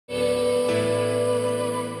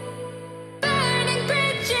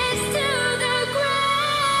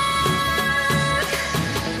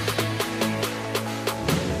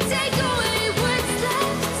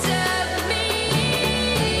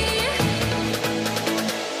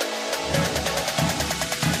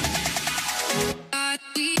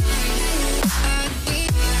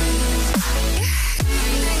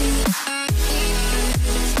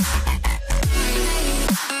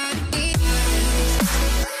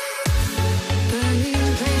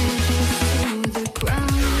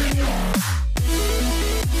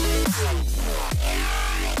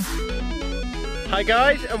Hi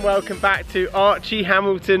guys, and welcome back to Archie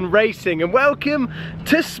Hamilton Racing, and welcome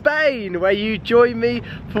to Spain, where you join me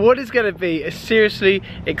for what is going to be a seriously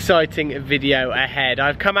exciting video ahead.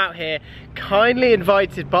 I've come out here kindly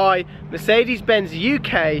invited by Mercedes-Benz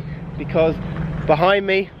UK because behind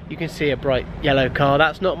me you can see a bright yellow car.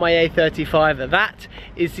 That's not my A45, that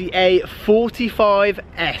is the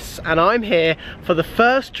A45S, and I'm here for the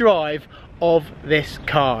first drive of this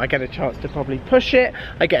car. I get a chance to probably push it,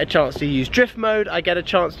 I get a chance to use drift mode, I get a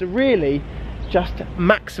chance to really just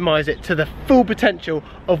maximize it to the full potential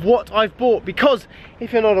of what I've bought, because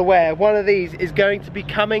if you're not aware, one of these is going to be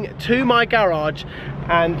coming to my garage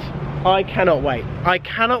and I cannot wait. I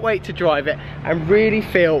cannot wait to drive it and really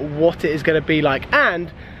feel what it is going to be like,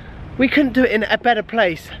 and we couldn't do it in a better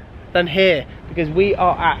place than here, because we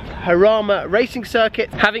are at Jarama Racing Circuit.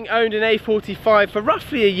 Having owned an A45 for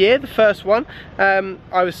roughly a year, the first one,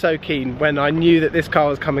 I was so keen when I knew that this car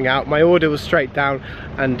was coming out. My order was straight down,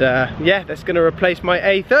 and yeah, that's going to replace my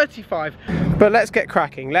A35. But let's get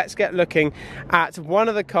cracking, let's get looking at one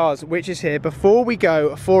of the cars which is here before we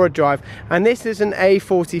go for a drive, and this is an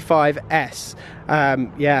A45S.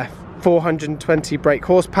 Yeah, 420 brake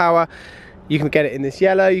horsepower. You can get it in this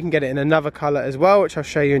yellow, you can get it in another colour as well, which I'll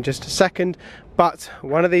show you in just a second. But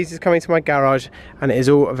one of these is coming to my garage and it is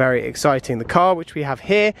all very exciting. The car which we have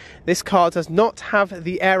here, this car does not have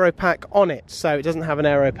the aero pack on it, so it doesn't have an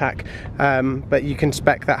aero pack, but you can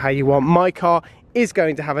spec that how you want. My car is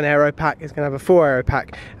going to have an aero pack, it's going to have a full aero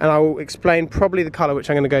pack, and I will explain probably the colour which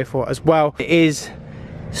I'm going to go for as well. It is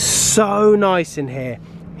so nice in here.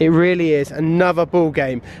 It really is another ball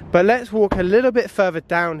game. But let's walk a little bit further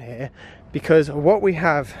down here, because what we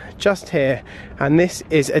have just here, and this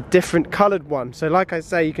is a different coloured one. So like I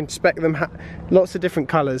say, you can spec them lots of different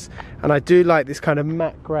colours, and I do like this kind of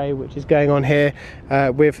matte grey which is going on here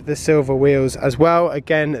with the silver wheels as well.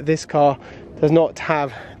 Again, this car does not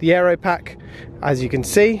have the aero pack, as you can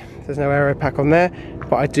see. There's no aero pack on there,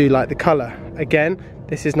 but I do like the colour. Again,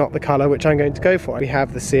 this is not the colour which I'm going to go for. We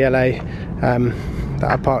have the CLA that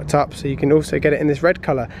I parked up, so you can also get it in this red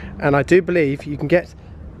colour, and I do believe you can get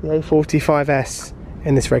the A45S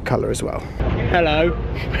in this red colour as well. Hello.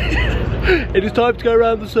 It is time to go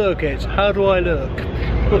around the circuit. How do I look?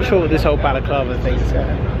 Not sure what this whole balaclava thing is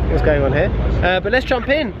going on here. But let's jump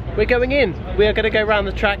in. We're going in. We are going to go around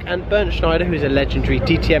the track, and Bernd Schneider, who's a legendary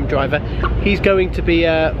DTM driver, he's going to be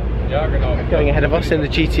going ahead of us in the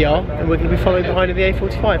GTR, and we're going to be following behind in the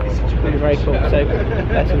A45. It's really very cool. So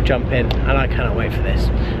let's all jump in, and I cannot wait for this.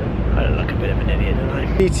 I look like a bit of an idiot, don't I?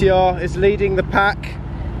 GTR is leading the pack,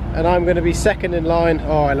 and I'm going to be second in line.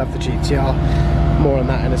 Oh, I love the GTR. More on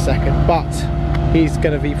that in a second. But he's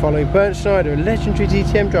going to be following Bernd Schneider, a legendary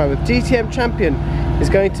DTM driver. DTM champion is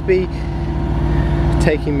going to be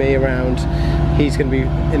taking me around. He's going to be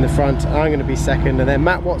in the front, I'm going to be second, and then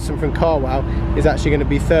Matt Watson from Carwell is actually going to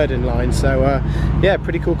be third in line. So yeah,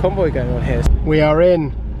 pretty cool convoy going on here. We are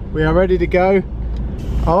in. We are ready to go.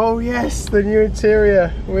 Oh yes, the new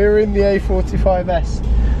interior. We're in the A45S.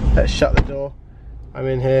 Let's shut the door. I'm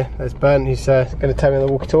in here. There's Bernd, who's going to tell me on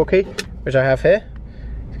the walkie-talkie, which I have here.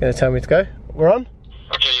 He's going to tell me to go. We're on.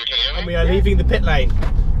 Okay, you can hear me. And we are leaving the pit lane.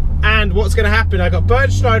 And what's going to happen, I got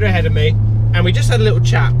Bernd Schneider ahead of me, and we just had a little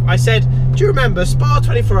chat. I said, do you remember Spa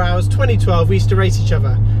 24 Hours 2012, we used to race each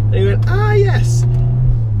other? And he went, ah yes.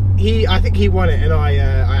 I think he won it, and I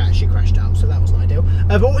actually crashed out, so that wasn't ideal.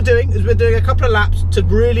 But what we're doing is we're doing a couple of laps to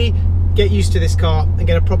really get used to this car and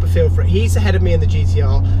get a proper feel for it. He's ahead of me in the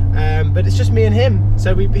GTR, but it's just me and him.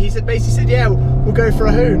 So he basically said, yeah, we'll go for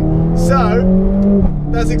a hoon. So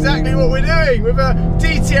that's exactly what we're doing with a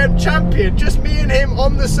DTM champion, just me and him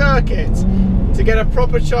on the circuit, to get a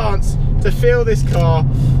proper chance to feel this car.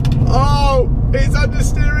 Oh, his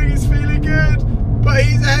understeering is feeling good, but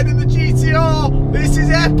he's ahead in the GTR. This is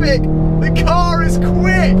epic. The car is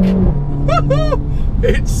quick.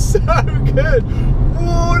 It's so good.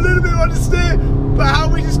 Oh, a little bit of understeer, but how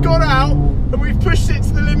we just got out and we've pushed it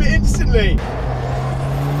to the limit instantly.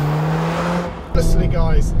 Honestly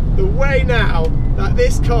guys, the way now that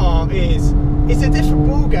this car is, it's a different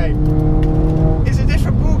ball game. It's a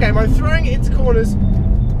different ball game. I'm throwing it into corners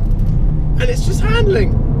and it's just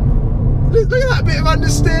handling. Look at that bit of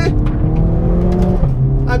understeer,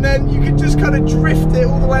 and then you can just kind of drift it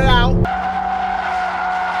all the way out.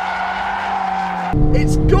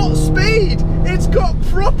 It's got speed, it's got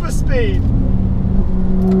proper speed.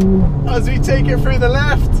 As we take it through the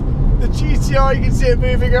left, the GTR, you can see it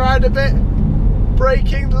moving around a bit,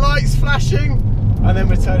 braking, lights flashing, and then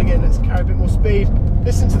we're turning in. Let's carry a bit more speed.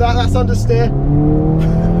 Listen to that, that's understeer.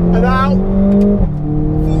 And out,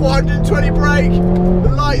 420 brake,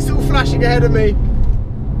 the lights all flashing ahead of me.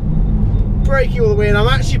 braking all the way in. I'm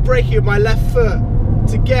actually braking with my left foot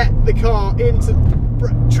to get the car into,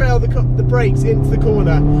 trail the brakes into the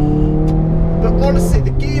corner. But honestly,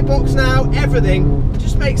 the gearbox now, everything,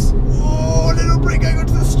 just makes, oh, a little brake going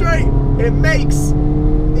onto the straight. It makes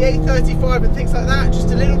the A35 and things like that just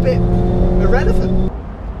a little bit irrelevant.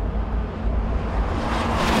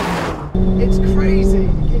 It's crazy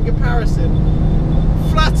in comparison.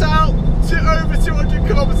 Flat out to over 200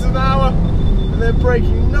 kilometers an hour, and they're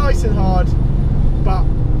braking nice and hard. But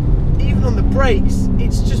even on the brakes,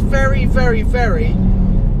 it's just very, very, very,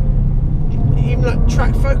 even like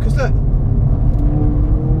track focus, look.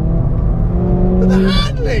 But the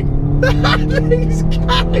handling is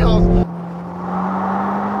chaos.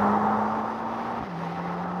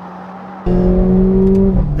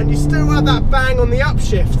 And you still have that bang on the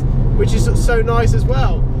upshift, which is so nice as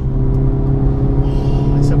well.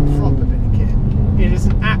 Oh, it's a proper bit of kit. It is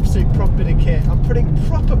an absolute proper bit of kit. I'm putting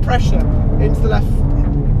proper pressure into the left,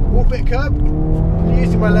 walk bit curb,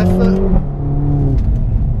 using my left foot.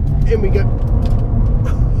 In we go.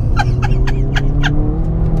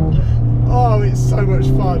 Oh, it's so much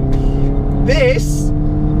fun. This,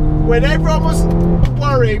 when everyone was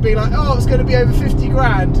worrying, being like, oh, it's going to be over 50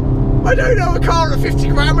 grand. I don't know a car at 50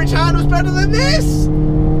 grand which handles better than this. I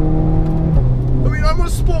mean, I'm on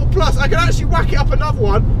Sport Plus. I can actually whack it up another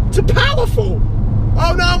one to powerful.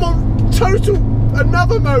 Oh, now I'm on total,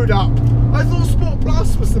 another mode up. I thought Sport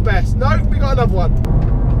Plus was the best. No, we got another one.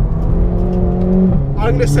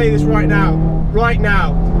 I'm going to say this right now. Right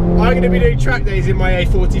now, I'm going to be doing track days in my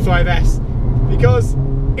A45S because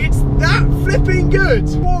it's that flipping good.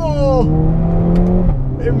 Whoa!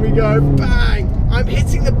 In we go, bang! I'm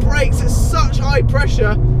hitting the brakes at such high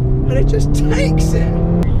pressure, and it just takes it.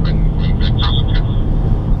 And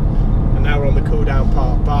now we're on the cool down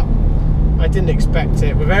part, but I didn't expect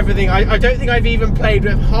it. With everything, I don't think I've even played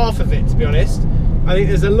with half of it, to be honest. I think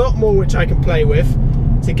there's a lot more which I can play with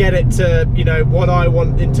to get it to, you know, what I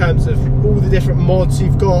want in terms of all the different mods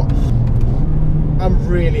you've got. I'm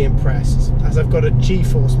really impressed, as I've got a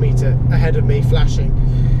G-force meter ahead of me flashing.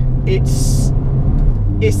 It's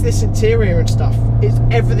this interior and stuff. It's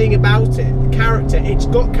everything about it. The character, it's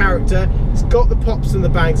got character, it's got the pops and the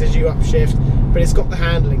bangs as you upshift, but it's got the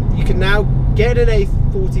handling. You can now get an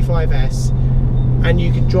A45S and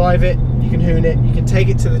you can drive it, you can hoon it, you can take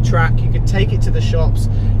it to the track, you can take it to the shops,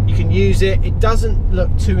 you can use it. It doesn't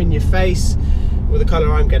look too in your face. Well, the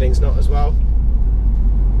colour I'm getting is not as well.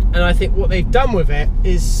 And I think what they've done with it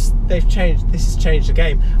is this has changed the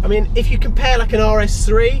game. I mean, if you compare like an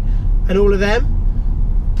RS3 and all of them,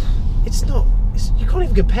 you can't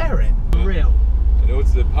even compare it. Real. And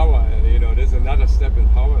also the power, you know, there's another step in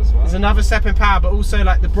power as well. There's another step in power, but also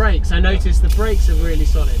like the brakes. I noticed the brakes are really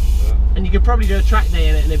solid. Yeah. And you could probably do a track day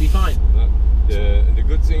in it and it'd be fine. Yeah. The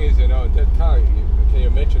good thing is, you know, that car, can you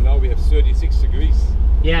imagine now we have 36 degrees?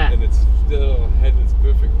 Yeah. And it's still handles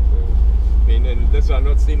perfect. I mean, and these are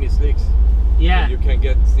not semi-slicks. Yeah. And you can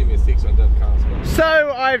get semi-slicks on that car as well.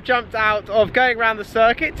 So I've jumped out of going around the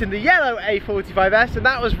circuit in the yellow A45S, and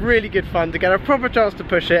that was really good fun to get a proper chance to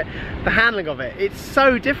push it. The handling of it, it's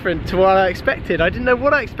so different to what I expected. I didn't know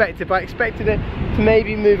what I expected, but I expected it to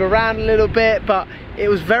maybe move around a little bit, but it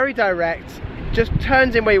was very direct. Just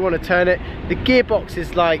turns in where you want to turn it. The gearbox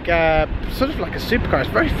is like sort of like a supercar. It's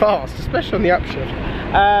very fast, especially on the upshift.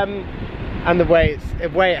 And the way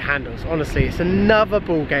it handles, honestly, it's another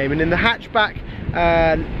ball game. And in the hatchback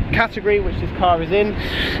category, which this car is in,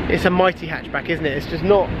 it's a mighty hatchback, isn't it? It's just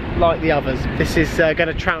not like the others. This is going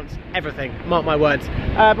to trounce everything, mark my words.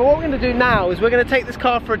 But what we're going to do now is we're going to take this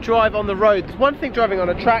car for a drive on the road. There's one thing driving on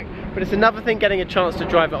a track, but it's another thing getting a chance to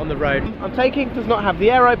drive it on the road. I'm taking, does not have the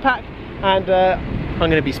aero pack, and I'm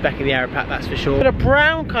going to be specking the aero pack, that's for sure. Got a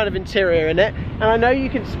brown kind of interior in it, and I know you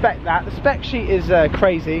can spec that. The spec sheet is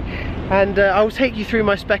crazy, and I will take you through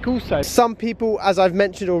my spec also. Some people, as I've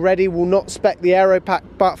mentioned already, will not spec the aero pack,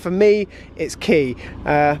 but for me, it's key.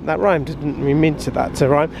 That rhymed, didn't really mean to that to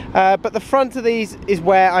rhyme. But the front of these is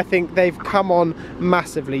where I think they've come on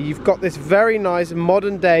massively. You've got this very nice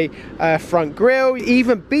modern day front grille,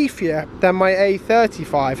 even beefier than my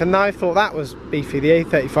A35, and I thought that was beefy, the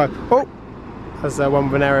A35. Oh, as one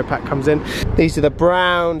with an aero pack comes in. These are the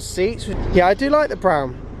brown seats. Yeah, I do like the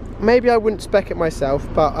brown. Maybe I wouldn't spec it myself,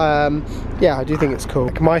 but yeah, I do think it's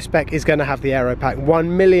cool. My spec is going to have the aero pack,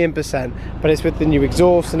 1,000,000%, but it's with the new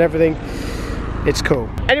exhaust and everything. It's cool.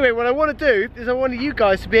 Anyway, what I want to do is I want you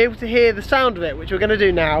guys to be able to hear the sound of it, which we're going to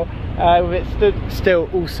do now, with it stood still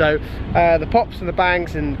also. The pops and the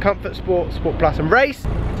bangs in Comfort, Sport, Sport Plus and Race.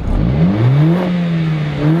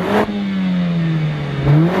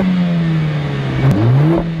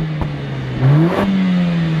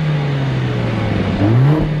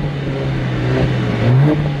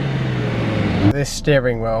 this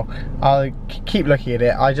steering wheel, I'll keep looking at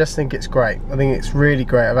it. I just think it's great. I think it's really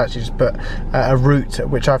great. I've actually just put a route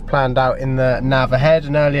which I've planned out in the nav ahead,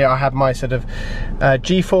 and earlier I had my sort of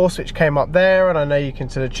G-force which came up there, and I know you can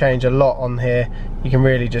sort of change a lot on here. You can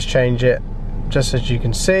really just change it, just as you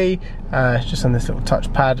can see, just on this little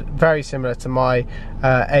touchpad. Very similar to my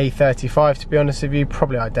A45, to be honest with you,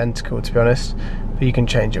 probably identical, to be honest. But you can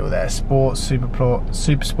change it all there. Sport, super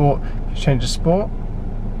sport. If you change the sport,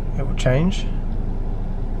 it will change.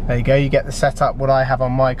 There you go, you get the setup what I have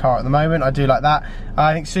on my car at the moment. I do like that.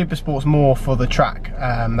 I think super sport's more for the track.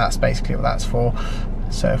 That's basically what that's for.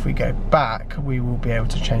 So if we go back, we will be able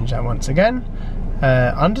to change that once again.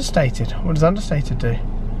 Understated, what does understated do?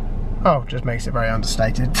 Oh, just makes it very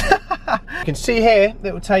understated. You can see here,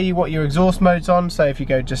 it will tell you what your exhaust mode's on. So if you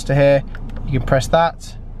go just to here, you can press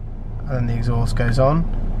that, and then the exhaust goes on.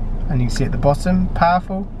 And you can see at the bottom,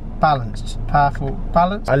 powerful, balanced, powerful,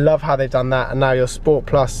 balanced. I love how they've done that, and now your Sport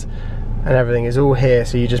Plus and everything is all here.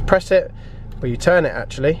 So you just press it, or you turn it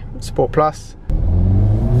actually, Sport Plus.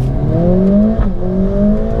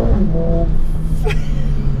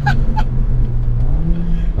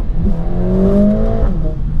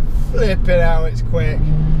 Flip it out, it's quick.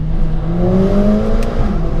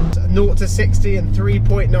 0 to 60 in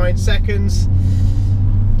 3.9 seconds.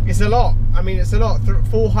 It's a lot. I mean, it's a lot.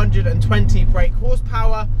 420 brake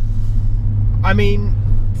horsepower. I mean,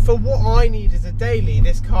 for what I need as a daily,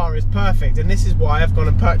 this car is perfect, and this is why I've gone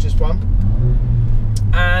and purchased one.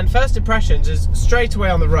 And first impressions is straight away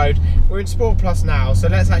on the road. We're in Sport Plus now, so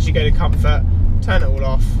let's actually go to comfort, turn it all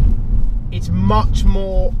off. It's much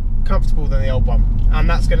more comfortable than the old one, and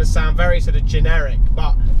that's going to sound very sort of generic,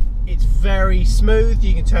 but it's very smooth.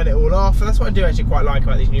 You can turn it all off, and that's what I do actually quite like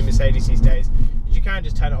about these new Mercedes these days. Is you can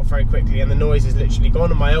just turn it off very quickly, and the noise is literally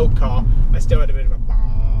gone. On my old car, I still had a bit of a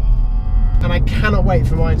and I cannot wait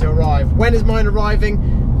for mine to arrive. When is mine arriving?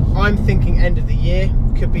 I'm thinking end of the year.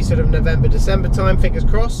 Could be sort of November, December time, fingers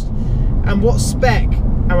crossed. And what spec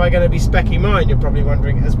am I going to be speccing mine? You're probably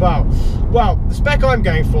wondering as well. Well, the spec I'm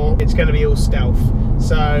going for, it's going to be all stealth.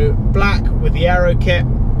 So black with the aero kit,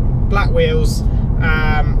 black wheels.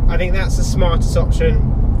 I think that's the smartest option.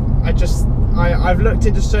 I've looked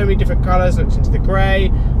into so many different colours, looked into the grey.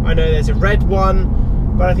 I know there's a red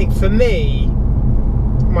one, but I think for me,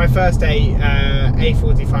 my first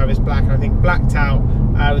A45 is black, and I think blacked out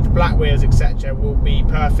with the black wheels, etc., will be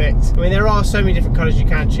perfect. I mean, there are so many different colours you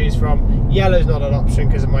can choose from. Yellow's not an option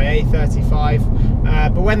because of my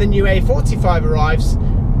A35, but when the new A45 arrives,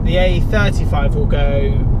 the A35 will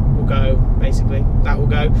go basically. That will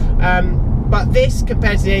go. But this,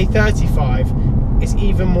 compared to the A35, is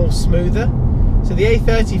even more smoother. So the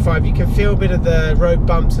A35, you can feel a bit of the road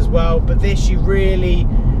bumps as well, but this, you really,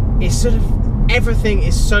 it's sort of, everything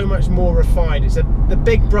is so much more refined. It's the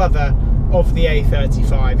big brother of the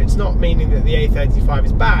A35. It's not meaning that the A35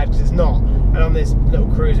 is bad, because it's not. And on this little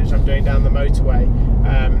cruise which I'm doing down the motorway,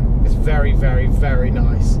 it's very, very, very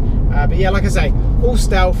nice. But yeah, like I say, all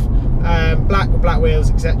stealth, black with black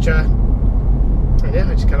wheels, etc. And yeah,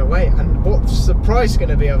 I just can't wait. And what's the price going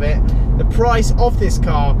to be of it? The price of this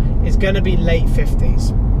car is going to be late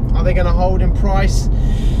 50s. Are they going to hold in price?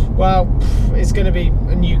 Well, it's going to be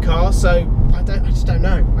a new car, so I just don't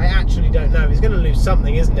know. I actually don't know. It's going to lose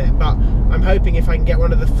something, isn't it? But I'm hoping if I can get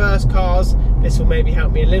one of the first cars, this will maybe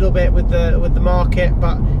help me a little bit with the market.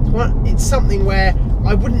 But it's something where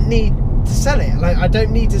I wouldn't need to sell it. Like, I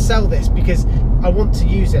don't need to sell this because I want to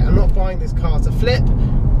use it. I'm not buying this car to flip.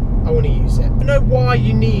 I want to use it. I don't know why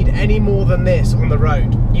you need any more than this on the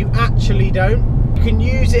road. You actually don't. You can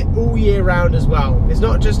use it all year round as well. It's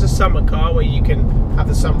not just a summer car where you can have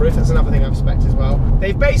the sunroof. That's another thing I've spec'd as well.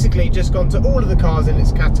 They've basically just gone to all of the cars in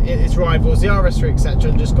its rivals, the RS3,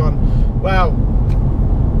 etc., and just gone, well,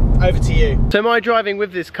 over to you. So my driving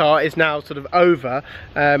with this car is now sort of over,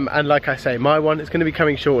 and like I say, my one is going to be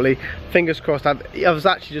coming shortly. Fingers crossed. I was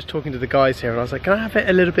actually just talking to the guys here, and I was like, can I have it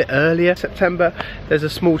a little bit earlier? September. There's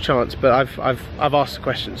a small chance, but I've asked the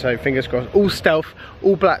question, so fingers crossed. All stealth,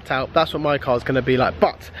 all blacked out. That's what my car is going to be like.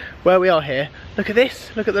 But where we are here, look at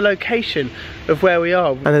this. Look at the location of where we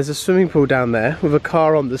are. And there's a swimming pool down there with a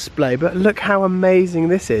car on display. But look how amazing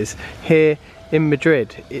this is here in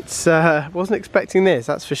Madrid. It's wasn't expecting this,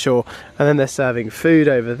 that's for sure. And then they're serving food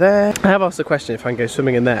over there. I have asked the question if I can go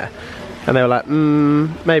swimming in there, and they were like,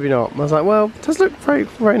 maybe not. I was like, well, it does look very,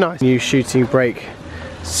 very nice. New shooting brake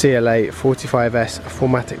CLA 45S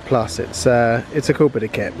 4MATIC Plus. It's a cool bit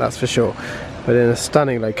of kit, that's for sure. But in a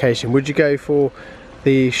stunning location. Would you go for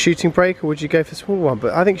the shooting brake, or would you go for the small one?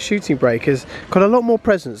 But I think shooting brake has got a lot more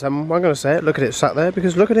presence. I'm going to say it. Look at it sat there,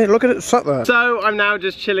 because look at it sat there. So I'm now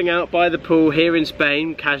just chilling out by the pool here in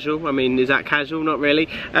Spain. Casual. I mean, is that casual? Not really.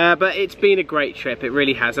 But it's been a great trip. It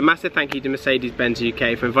really has. A massive thank you to Mercedes-AMG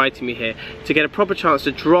UK for inviting me here to get a proper chance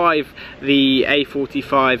to drive the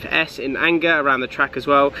A45S in anger around the track as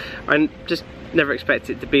well. And just never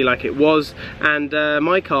expected it to be like it was, and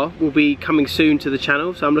my car will be coming soon to the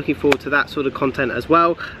channel, so I'm looking forward to that sort of content as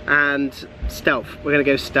well. And stealth, we're going to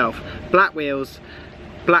go stealth. Black wheels,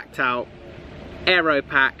 blacked out, aero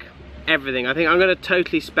pack, everything. I think I'm going to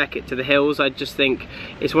totally spec it to the hills. I just think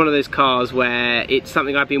it's one of those cars where it's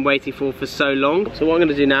something I've been waiting for so long. So what I'm going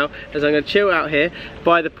to do now is I'm going to chill out here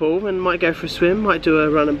by the pool and might go for a swim, might do a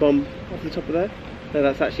run and bomb off the top of there. No,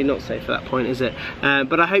 that's actually not safe at that point, is it?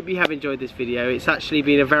 But I hope you have enjoyed this video. It's actually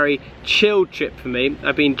been a very chilled trip for me.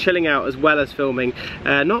 I've been chilling out as well as filming.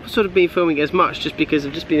 Not sort of been filming as much, just because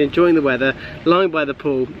I've just been enjoying the weather, lying by the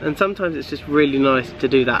pool, and sometimes it's just really nice to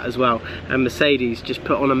do that as well. And Mercedes just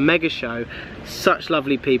put on a mega show. Such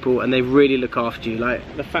lovely people, and they really look after you.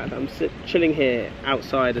 Like the fact that I'm chilling here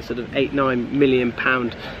outside a sort of £8-9 million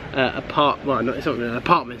apartment. Well, it's not really an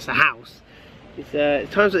apartment, it's a house.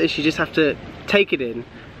 It's times like this you just have to take it in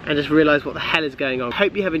and just realise what the hell is going on.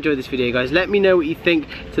 Hope you have enjoyed this video, guys. Let me know what you think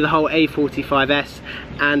to the whole A45S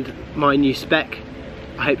and my new Spec.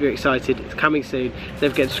 I hope you're excited. It's coming soon.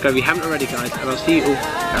 Don't forget to subscribe if you haven't already, guys, and I'll see you all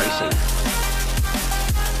very soon.